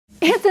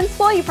It's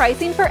employee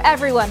pricing for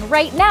everyone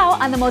right now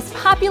on the most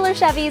popular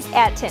Chevys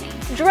at Tinney.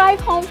 Drive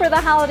home for the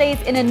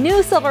holidays in a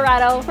new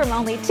Silverado from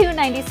only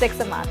 $296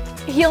 a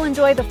month. You'll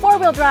enjoy the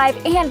 4-wheel drive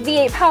and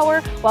V8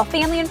 power, while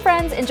family and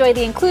friends enjoy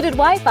the included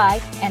Wi-Fi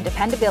and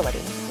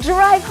dependability.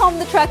 Drive home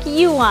the truck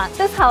you want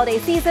this holiday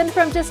season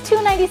from just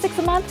 $296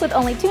 a month with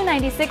only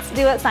 $296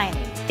 due at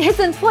signing. It's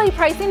employee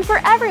pricing for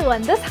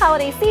everyone this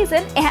holiday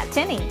season at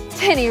Tinney.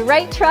 Tinney,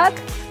 right truck,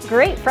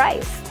 great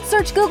price.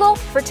 Search Google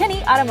for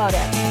Tinney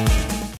Automotive.